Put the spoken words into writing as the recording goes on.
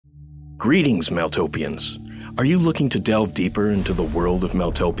Greetings, Meltopians. Are you looking to delve deeper into the world of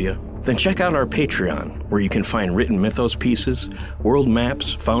Meltopia? Then check out our Patreon, where you can find written mythos pieces, world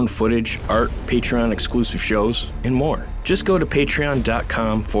maps, found footage, art, Patreon-exclusive shows, and more. Just go to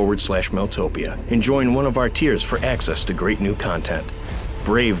patreon.com/Meltopia and join one of our tiers for access to great new content.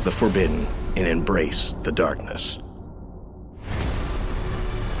 Brave the forbidden and embrace the darkness.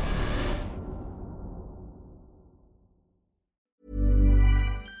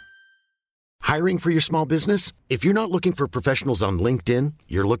 Hiring for your small business? If you're not looking for professionals on LinkedIn,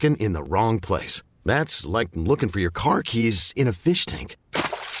 you're looking in the wrong place. That's like looking for your car keys in a fish tank.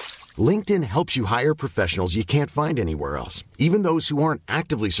 LinkedIn helps you hire professionals you can't find anywhere else, even those who aren't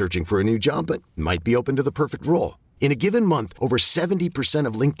actively searching for a new job but might be open to the perfect role. In a given month, over 70%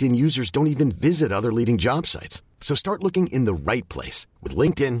 of LinkedIn users don't even visit other leading job sites. So start looking in the right place. With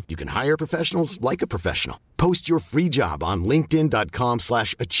LinkedIn, you can hire professionals like a professional. Post your free job on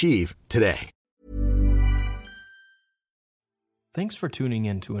linkedin.com/achieve today. Thanks for tuning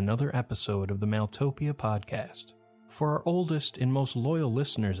in to another episode of the Maltopia podcast. For our oldest and most loyal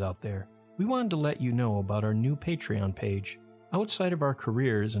listeners out there, we wanted to let you know about our new Patreon page. Outside of our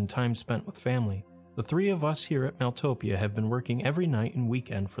careers and time spent with family, the three of us here at Maltopia have been working every night and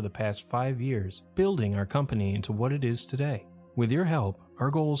weekend for the past 5 years, building our company into what it is today. With your help,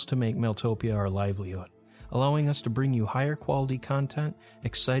 our goal is to make Maltopia our livelihood, allowing us to bring you higher quality content,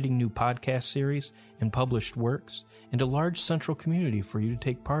 exciting new podcast series, and published works, and a large central community for you to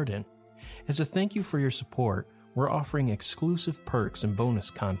take part in. As a thank you for your support, we're offering exclusive perks and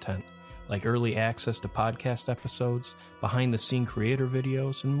bonus content, like early access to podcast episodes, behind-the-scene creator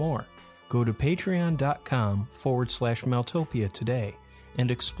videos, and more. Go to patreon.com/Maltopia today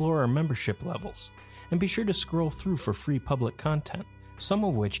and explore our membership levels. And be sure to scroll through for free public content, some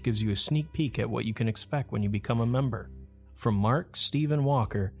of which gives you a sneak peek at what you can expect when you become a member. From Mark, Steve, and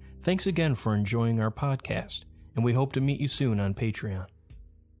Walker, thanks again for enjoying our podcast, and we hope to meet you soon on Patreon.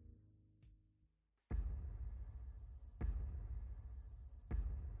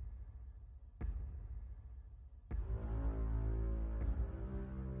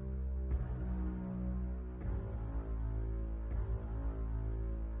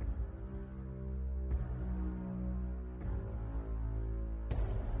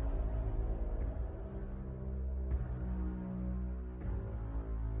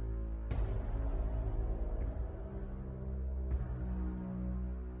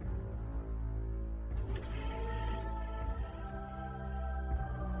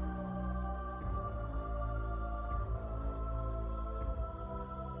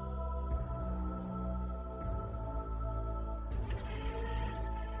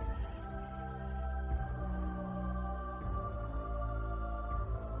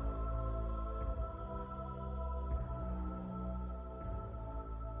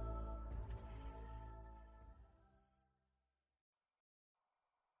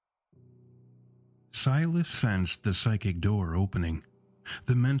 Silas sensed the psychic door opening,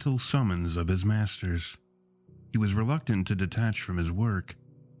 the mental summons of his masters. He was reluctant to detach from his work,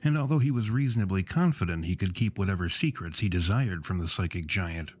 and although he was reasonably confident he could keep whatever secrets he desired from the psychic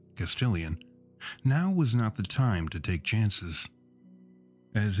giant, Castilian, now was not the time to take chances.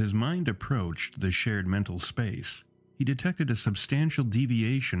 As his mind approached the shared mental space, he detected a substantial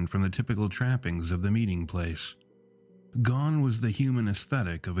deviation from the typical trappings of the meeting place. Gone was the human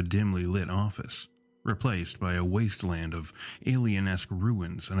aesthetic of a dimly lit office, replaced by a wasteland of alien-esque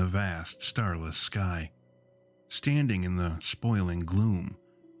ruins and a vast, starless sky. Standing in the spoiling gloom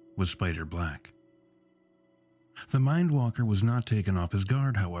was Spider Black. The Mindwalker was not taken off his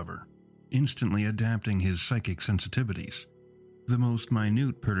guard, however, instantly adapting his psychic sensitivities. The most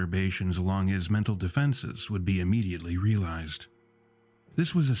minute perturbations along his mental defenses would be immediately realized.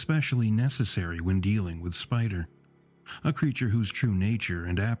 This was especially necessary when dealing with Spider, a creature whose true nature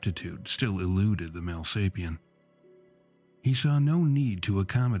and aptitude still eluded the Malsapien. He saw no need to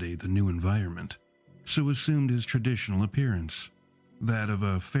accommodate the new environment, so assumed his traditional appearance, that of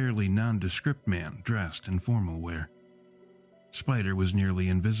a fairly nondescript man dressed in formal wear. Spider was nearly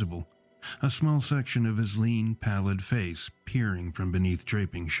invisible, a small section of his lean, pallid face peering from beneath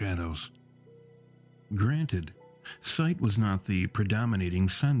draping shadows. Granted, sight was not the predominating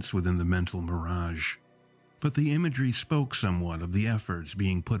sense within the mental mirage, but the imagery spoke somewhat of the efforts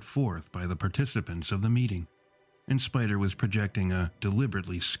being put forth by the participants of the meeting, and Spider was projecting a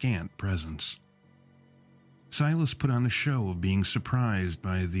deliberately scant presence. Silas put on a show of being surprised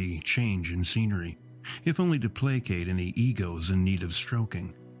by the change in scenery, if only to placate any egos in need of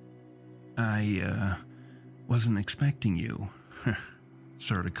stroking. I wasn't expecting you.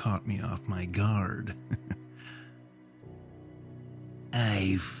 Sort of caught me off my guard.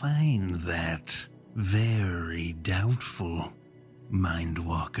 I find that very doubtful,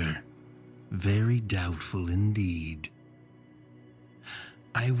 Mindwalker. Very doubtful indeed.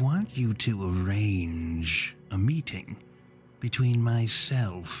 I want you to arrange a meeting between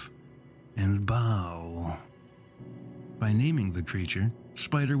myself and Baal. By naming the creature,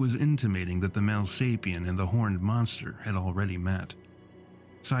 Spider was intimating that the Malsapien and the horned monster had already met.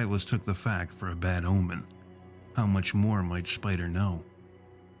 Silas took the fact for a bad omen. How much more might Spider know?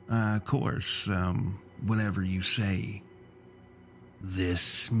 Of course, whatever you say.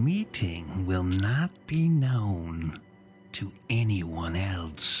 This meeting will not be known to anyone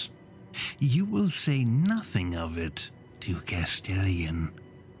else. You will say nothing of it to Castilian.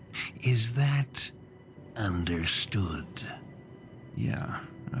 Is that understood? Yeah,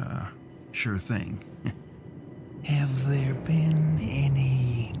 sure thing. Have there been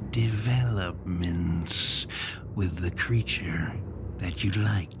any developments with the creature that you'd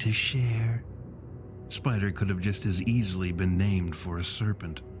like to share? Spider could have just as easily been named for a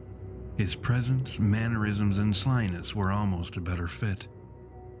serpent. His presence, mannerisms, and slyness were almost a better fit.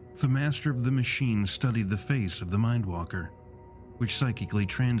 The master of the machine studied the face of the Mindwalker, which psychically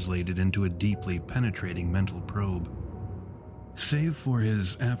translated into a deeply penetrating mental probe. Save for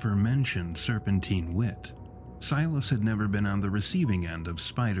his aforementioned serpentine wit, Silas had never been on the receiving end of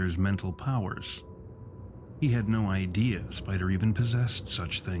Spider's mental powers. He had no idea Spider even possessed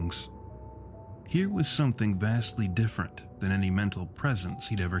such things. Here was something vastly different than any mental presence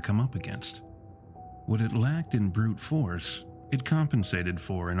he'd ever come up against. What it lacked in brute force, it compensated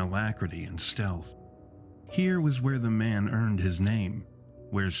for in alacrity and stealth. Here was where the man earned his name,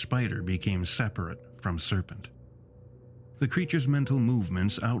 where Spider became separate from Serpent. The creature's mental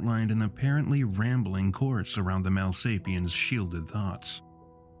movements outlined an apparently rambling course around the Malsapien's shielded thoughts.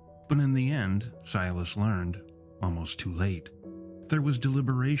 But in the end, Silas learned, almost too late, there was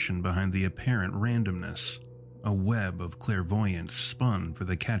deliberation behind the apparent randomness, a web of clairvoyance spun for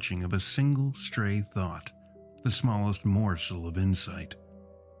the catching of a single stray thought, the smallest morsel of insight.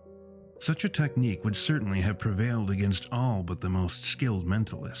 Such a technique would certainly have prevailed against all but the most skilled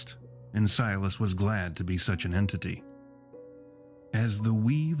mentalist, and Silas was glad to be such an entity. As the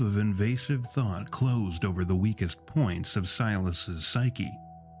weave of invasive thought closed over the weakest points of Silas's psyche,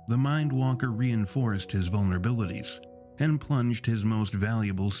 the Mindwalker reinforced his vulnerabilities and plunged his most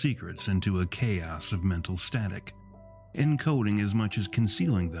valuable secrets into a chaos of mental static, encoding as much as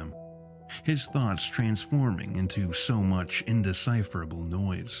concealing them, his thoughts transforming into so much indecipherable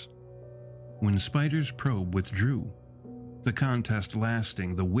noise. When Spider's probe withdrew, the contest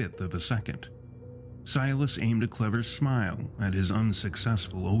lasting the width of a second, Silas aimed a clever smile at his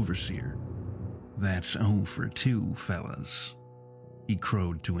unsuccessful overseer. "That's 0 for 2, fellas," he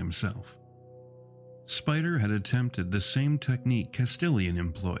crowed to himself. Spider had attempted the same technique Castilian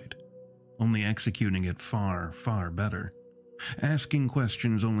employed, only executing it far, far better, asking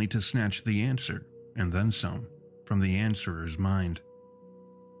questions only to snatch the answer, and then some, from the answerer's mind.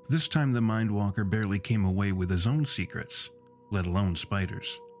 This time the Mindwalker barely came away with his own secrets, let alone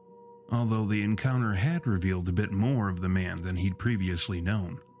Spider's, although the encounter had revealed a bit more of the man than he'd previously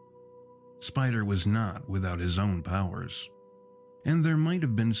known. Spider was not without his own powers, and there might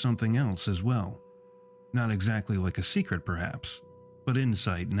have been something else as well. Not exactly like a secret, perhaps, but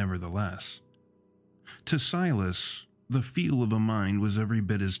insight nevertheless. To Silas, the feel of a mind was every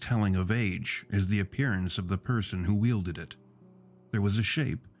bit as telling of age as the appearance of the person who wielded it. There was a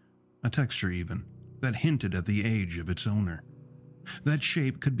shape, a texture even, that hinted at the age of its owner. That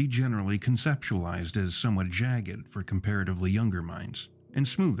shape could be generally conceptualized as somewhat jagged for comparatively younger minds, and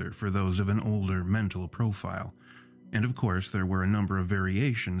smoother for those of an older mental profile. And of course, there were a number of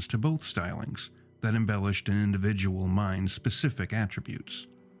variations to both stylings that embellished an individual mind's specific attributes.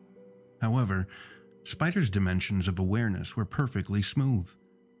 However, Spider's dimensions of awareness were perfectly smooth,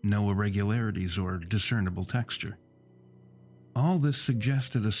 no irregularities or discernible texture. All this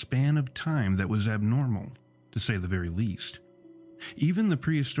suggested a span of time that was abnormal, to say the very least. Even the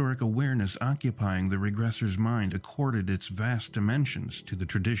prehistoric awareness occupying the regressor's mind accorded its vast dimensions to the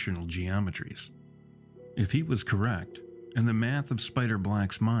traditional geometries. If he was correct, and the math of Spider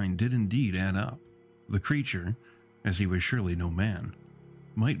Black's mind did indeed add up, the creature, as he was surely no man,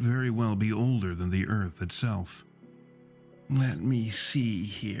 might very well be older than the Earth itself. Let me see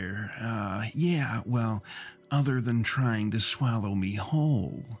here. Other than trying to swallow me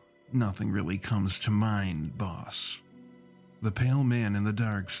whole, nothing really comes to mind, boss. The pale man in the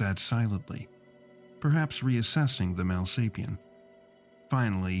dark sat silently, perhaps reassessing the Malsapien.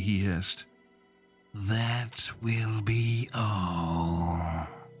 Finally, he hissed, "That will be all."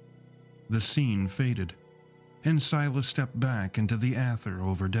 The scene faded. and Silas stepped back into the Ather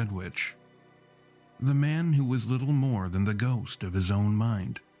over Deadwitch. The man who was little more than the ghost of his own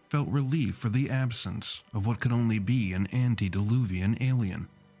mind felt relief for the absence of what could only be an antediluvian alien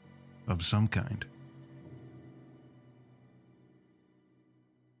of some kind.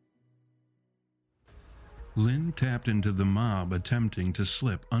 Lynn tapped into the mob attempting to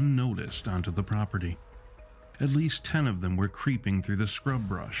slip unnoticed onto the property. At least 10 of them were creeping through the scrub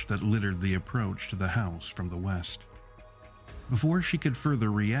brush that littered the approach to the house from the west. Before she could further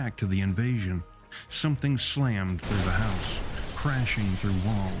react to the invasion, something slammed through the house, crashing through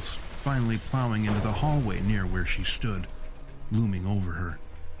walls, finally plowing into the hallway near where she stood, looming over her.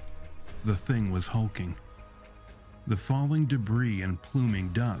 The thing was hulking. The falling debris and pluming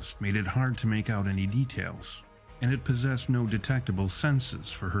dust made it hard to make out any details, and it possessed no detectable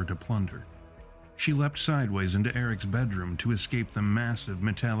senses for her to plunder. She leapt sideways into Eric's bedroom to escape the massive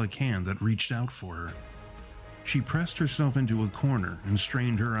metallic hand that reached out for her. She pressed herself into a corner and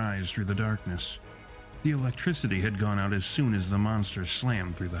strained her eyes through the darkness. The electricity had gone out as soon as the monster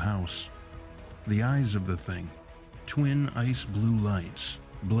slammed through the house. The eyes of the thing, twin ice blue lights,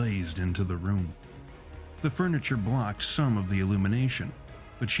 blazed into the room. The furniture blocked some of the illumination,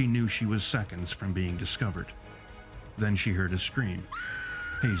 but she knew she was seconds from being discovered. Then she heard a scream.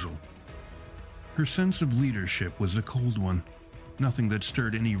 Hazel. Her sense of leadership was a cold one, nothing that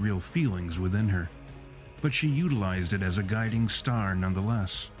stirred any real feelings within her. But she utilized it as a guiding star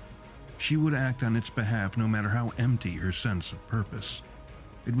nonetheless. She would act on its behalf no matter how empty her sense of purpose.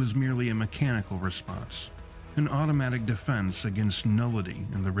 It was merely a mechanical response, an automatic defense against nullity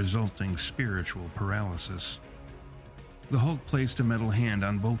and the resulting spiritual paralysis. The Hulk placed a metal hand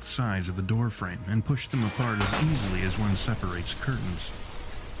on both sides of the doorframe and pushed them apart as easily as one separates curtains.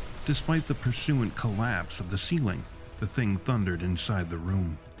 Despite the pursuant collapse of the ceiling, the thing thundered inside the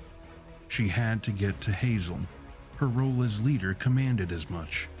room. She had to get to Hazel. Her role as leader commanded as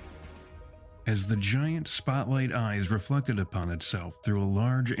much. As the giant spotlight eyes reflected upon itself through a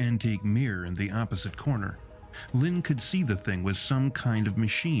large antique mirror in the opposite corner, Lynn could see the thing was some kind of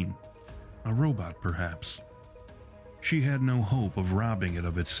machine. A robot, perhaps. She had no hope of robbing it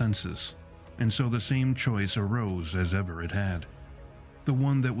of its senses, and so the same choice arose as ever it had. The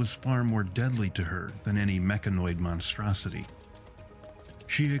one that was far more deadly to her than any mechanoid monstrosity.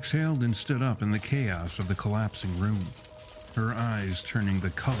 She exhaled and stood up in the chaos of the collapsing room, her eyes turning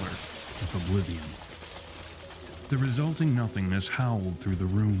the color of oblivion. The resulting nothingness howled through the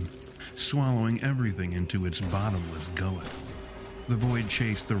room, swallowing everything into its bottomless gullet. The void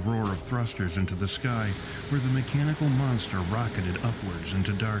chased the roar of thrusters into the sky, where the mechanical monster rocketed upwards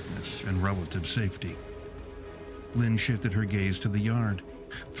into darkness and relative safety. Lynn shifted her gaze to the yard,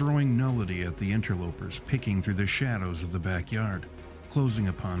 throwing nullity at the interlopers picking through the shadows of the backyard, closing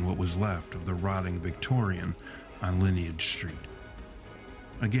upon what was left of the rotting Victorian on Lineage Street.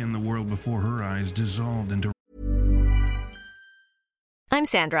 Again, the world before her eyes dissolved into... I'm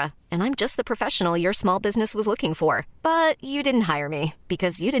Sandra, and I'm just the professional your small business was looking for. But you didn't hire me,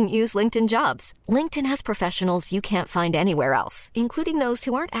 because you didn't use LinkedIn Jobs. LinkedIn has professionals you can't find anywhere else, including those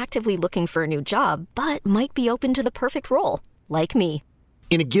who aren't actively looking for a new job, but might be open to the perfect role, like me.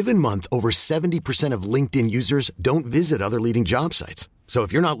 In a given month, over 70% of LinkedIn users don't visit other leading job sites. So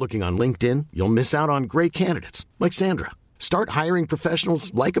if you're not looking on LinkedIn, you'll miss out on great candidates, like Sandra. Start hiring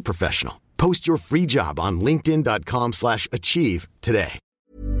professionals like a professional. Post your free job on linkedin.com/achieve today.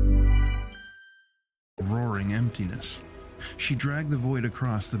 Roaring emptiness. She dragged the void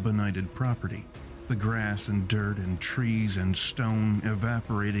across the benighted property, the grass and dirt and trees and stone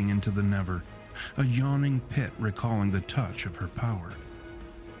evaporating into the never, a yawning pit recalling the touch of her power.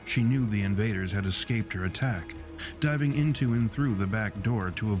 She knew the invaders had escaped her attack, diving into and through the back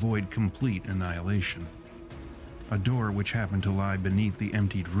door to avoid complete annihilation. A door which happened to lie beneath the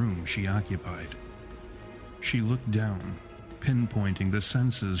emptied room she occupied. She looked down, pinpointing the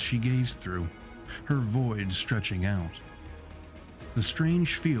senses she gazed through, her void stretching out. The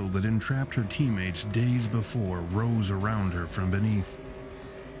strange field that entrapped her teammates days before rose around her from beneath.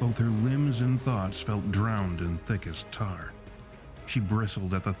 Both her limbs and thoughts felt drowned in thickest tar. She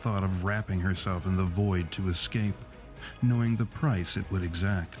bristled at the thought of wrapping herself in the void to escape, knowing the price it would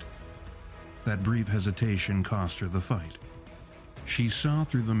exact. That brief hesitation cost her the fight. She saw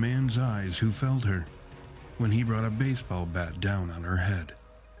through the man's eyes who felled her when he brought a baseball bat down on her head.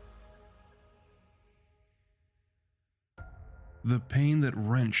 The pain that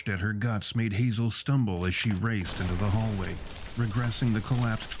wrenched at her guts made Hazel stumble as she raced into the hallway, regressing the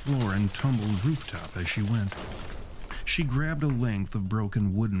collapsed floor and tumbled rooftop as she went. She grabbed a length of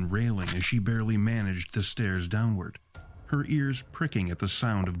broken wooden railing as she barely managed the stairs downward, her ears pricking at the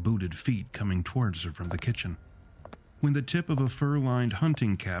sound of booted feet coming towards her from the kitchen. When the tip of a fur-lined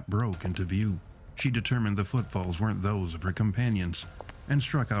hunting cap broke into view, she determined the footfalls weren't those of her companions, and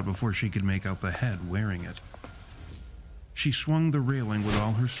struck out before she could make out the head wearing it. She swung the railing with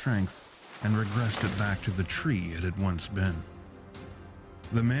all her strength and regressed it back to the tree it had once been.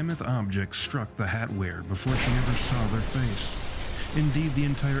 The mammoth object struck the hat wearer before she ever saw their face. Indeed, the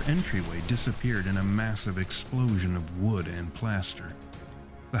entire entryway disappeared in a massive explosion of wood and plaster,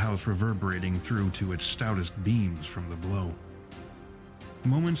 the house reverberating through to its stoutest beams from the blow.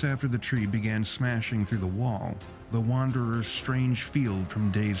 Moments after the tree began smashing through the wall, the wanderer's strange field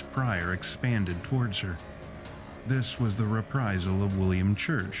from days prior expanded towards her. This was the reprisal of William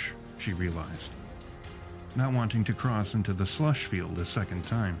Church, she realized. Not wanting to cross into the slush field a second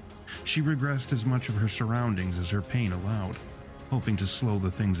time, she regressed as much of her surroundings as her pain allowed, hoping to slow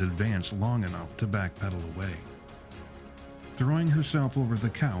the thing's advance long enough to backpedal away. Throwing herself over the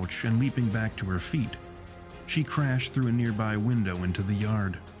couch and leaping back to her feet, she crashed through a nearby window into the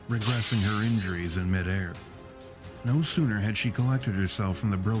yard, regressing her injuries in midair. No sooner had she collected herself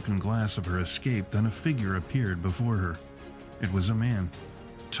from the broken glass of her escape than a figure appeared before her. It was a man,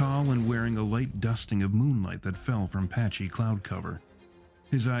 tall and wearing a light dusting of moonlight that fell from patchy cloud cover.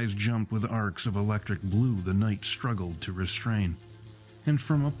 His eyes jumped with arcs of electric blue the night struggled to restrain, and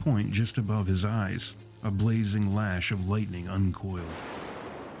from a point just above his eyes, a blazing lash of lightning uncoiled.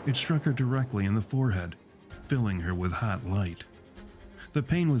 It struck her directly in the forehead, filling her with hot light. The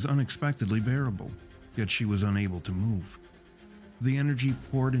pain was unexpectedly bearable, yet she was unable to move. The energy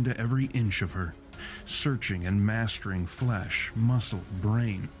poured into every inch of her, searching and mastering flesh, muscle,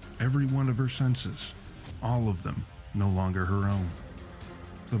 brain, every one of her senses, all of them no longer her own.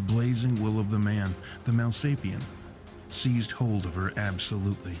 The blazing will of the man, the Malsapien, seized hold of her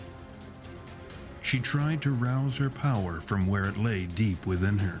absolutely. She tried to rouse her power from where it lay deep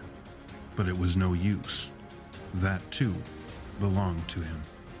within her, but it was no use. That, too, belonged to him.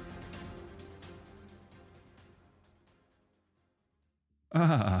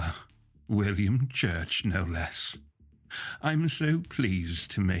 Ah, William Church, no less. I'm so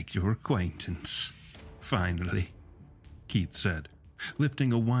pleased to make your acquaintance. Finally, Keith said,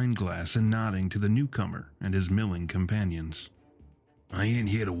 lifting a wine glass and nodding to the newcomer and his milling companions. I ain't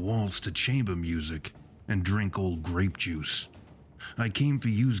here to waltz to chamber music and drink old grape juice. I came for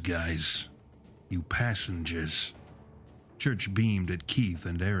yous guys, you passengers. Church beamed at Keith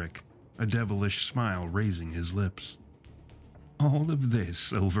and Eric, a devilish smile raising his lips. All of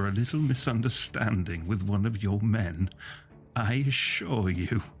this over a little misunderstanding with one of your men, I assure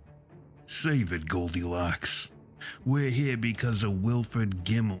you. Save it, Goldilocks. We're here because of Wilfred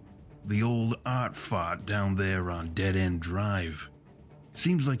Gimmel, the old art fart down there on Dead End Drive.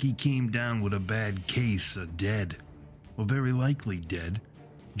 Seems like he came down with a bad case of dead, or very likely dead,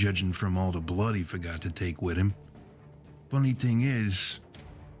 judging from all the blood he forgot to take with him. Funny thing is,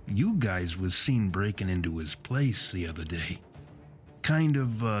 you guys was seen breaking into his place the other day. Kind of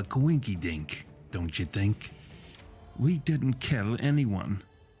coinky-dink, don't you think? We didn't kill anyone.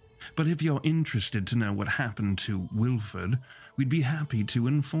 But if you're interested to know what happened to Wilfred, we'd be happy to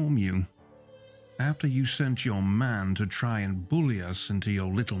inform you. After you sent your man to try and bully us into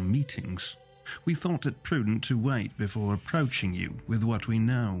your little meetings, we thought it prudent to wait before approaching you with what we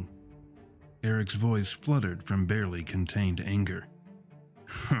know. Eric's voice fluttered from barely contained anger.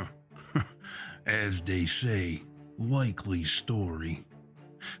 As they say, likely story.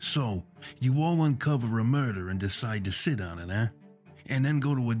 So, you all uncover a murder and decide to sit on it, huh? And then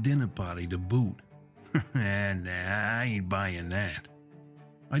go to a dinner party to boot. And I ain't buying that.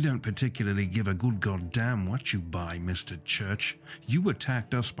 I don't particularly give a good goddamn what you buy, Mr. Church. You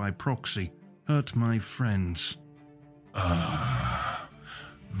attacked us by proxy, hurt my friends. Ah,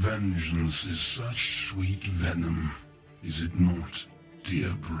 vengeance is such sweet venom, is it not,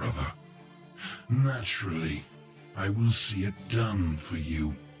 dear brother? Naturally, I will see it done for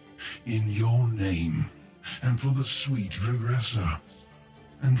you, in your name, and for the sweet regressor.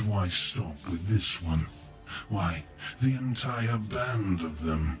 And why stop with this one? Why, the entire band of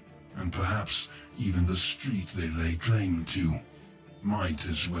them, and perhaps even the street they lay claim to, might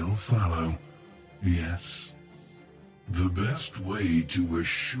as well follow. Yes. The best way to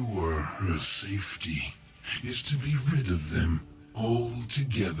assure her safety is to be rid of them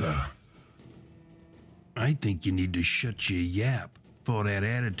altogether. I think you need to shut your yap, for that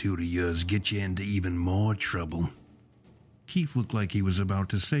attitude of yours gets you into even more trouble. Keith looked like he was about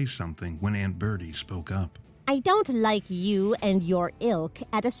to say something when Aunt Bertie spoke up. I don't like you and your ilk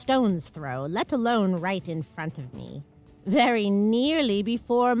at a stone's throw, let alone right in front of me. Very nearly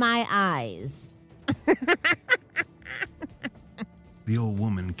before my eyes. The old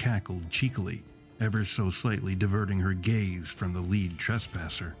woman cackled cheekily ever so slightly diverting her gaze from the lead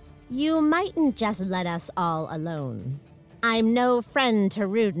trespasser. You mightn't just let us all alone. I'm no friend to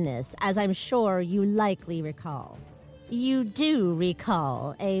rudeness, as I'm sure you likely recall. You do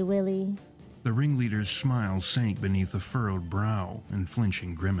recall, eh, Willie? The ringleader's smile sank beneath a furrowed brow and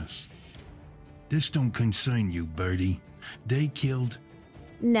flinching grimace. This don't concern you, Birdie. They killed...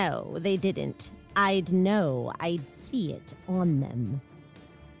 No, they didn't. I'd know. I'd see it on them.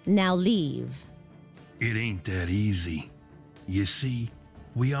 Now leave. It ain't that easy. You see,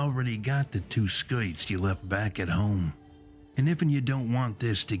 we already got the 2 skites you left back at home. And if you don't want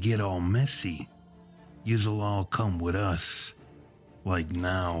this to get all messy, you'll all come with us. Like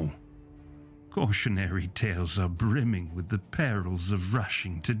now. Cautionary tales are brimming with the perils of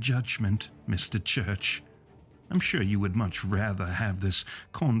rushing to judgment, Mr. Church. I'm sure you would much rather have this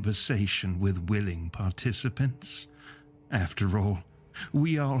conversation with willing participants. After all,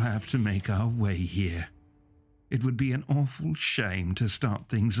 we all have to make our way here. It would be an awful shame to start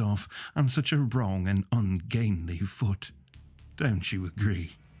things off on such a wrong and ungainly foot. Don't you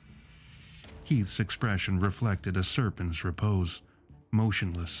agree? Keith's expression reflected a serpent's repose,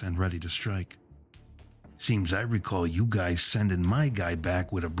 motionless and ready to strike. Seems I recall you guys sending my guy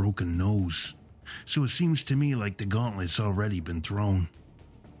back with a broken nose. So it seems to me like the gauntlet's already been thrown.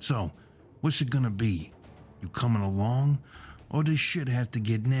 So, what's it gonna be? You coming along? Or does shit have to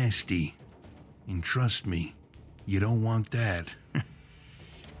get nasty? And trust me, you don't want that.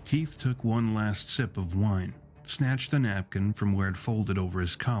 Keith took one last sip of wine, snatched the napkin from where it folded over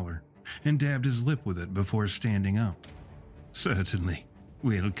his collar, and dabbed his lip with it before standing up. Certainly,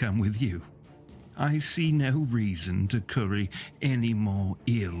 we'll come with you. I see no reason to curry any more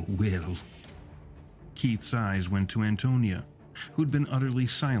ill will. Keith's eyes went to Antonia, who'd been utterly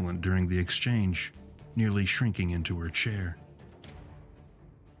silent during the exchange, nearly shrinking into her chair.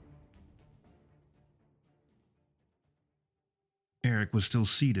 Eric was still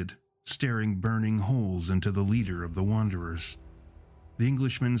seated, staring burning holes into the leader of the Wanderers. The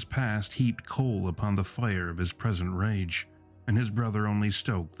Englishman's past heaped coal upon the fire of his present rage, and his brother only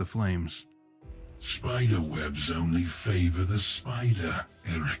stoked the flames. Spider webs only favor the spider,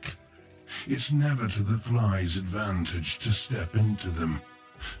 Eric. It's never to the fly's advantage to step into them,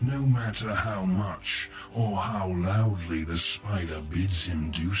 no matter how much or how loudly the spider bids him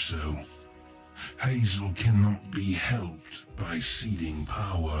do so. Hazel cannot be helped by ceding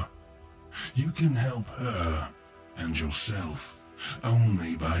power. You can help her and yourself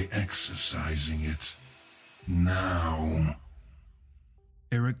only by exercising it. Now.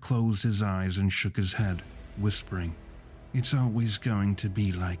 Eric closed his eyes and shook his head, whispering, "It's always going to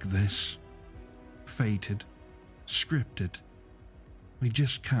be like this. Fated, scripted. We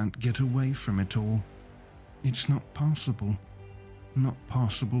just can't get away from it all. It's not possible. Not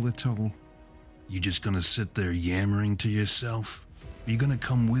possible at all." You just gonna sit there yammering to yourself? Are you gonna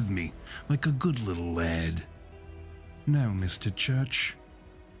come with me, like a good little lad? No, Mr. Church.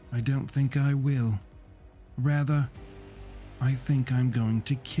 I don't think I will. Rather, I think I'm going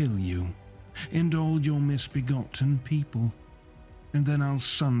to kill you, and all your misbegotten people. And then I'll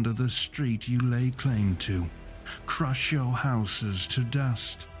sunder the street you lay claim to, crush your houses to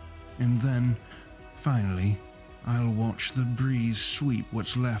dust, and then, finally, I'll watch the breeze sweep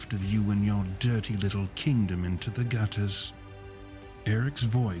what's left of you and your dirty little kingdom into the gutters. Eric's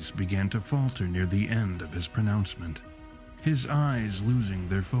voice began to falter near the end of his pronouncement, his eyes losing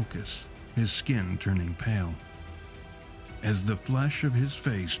their focus, his skin turning pale. As the flesh of his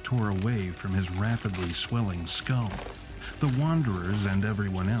face tore away from his rapidly swelling skull, the Wanderers and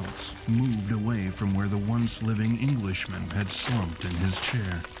everyone else moved away from where the once living Englishman had slumped in his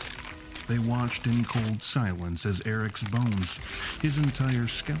chair. They watched in cold silence as Eric's bones, his entire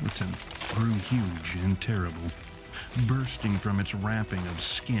skeleton, grew huge and terrible, bursting from its wrapping of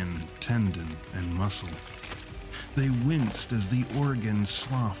skin, tendon, and muscle. They winced as the organs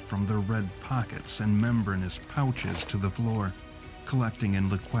sloughed from their red pockets and membranous pouches to the floor, collecting in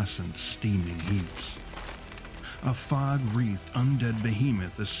liquescent, steaming heaps. A fog-wreathed undead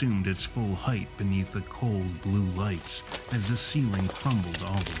behemoth assumed its full height beneath the cold blue lights as the ceiling crumbled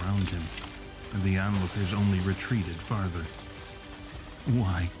all around him, and the onlookers only retreated farther.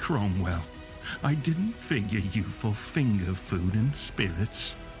 Why, Cromwell, I didn't figure you for finger food and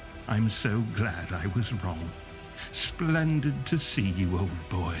spirits. I'm so glad I was wrong. Splendid to see you, old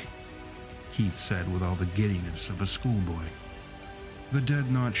boy, Keith said with all the giddiness of a schoolboy. The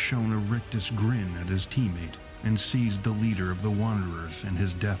Deadnought shone a rictus grin at his teammate and seized the leader of the Wanderers in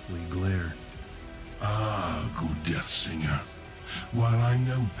his deathly glare. Ah, good Death Singer. While I'm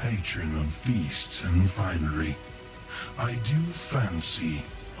no patron of feasts and finery, I do fancy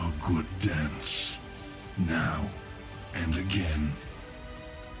A good dance. Now and again.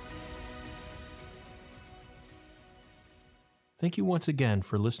 Thank you once again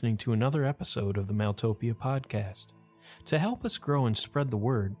for listening to another episode of the Maltopia podcast. To help us grow and spread the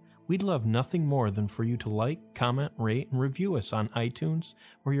word, we'd love nothing more than for you to like, comment, rate, and review us on iTunes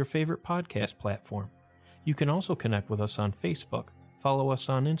or your favorite podcast platform. You can also connect with us on Facebook, follow us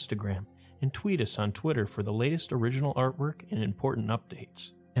on Instagram, and tweet us on Twitter for the latest original artwork and important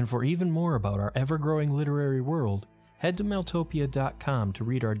updates. And for even more about our ever-growing literary world, head to Maltopia.com to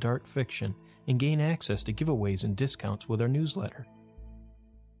read our dark fiction and gain access to giveaways and discounts with our newsletter.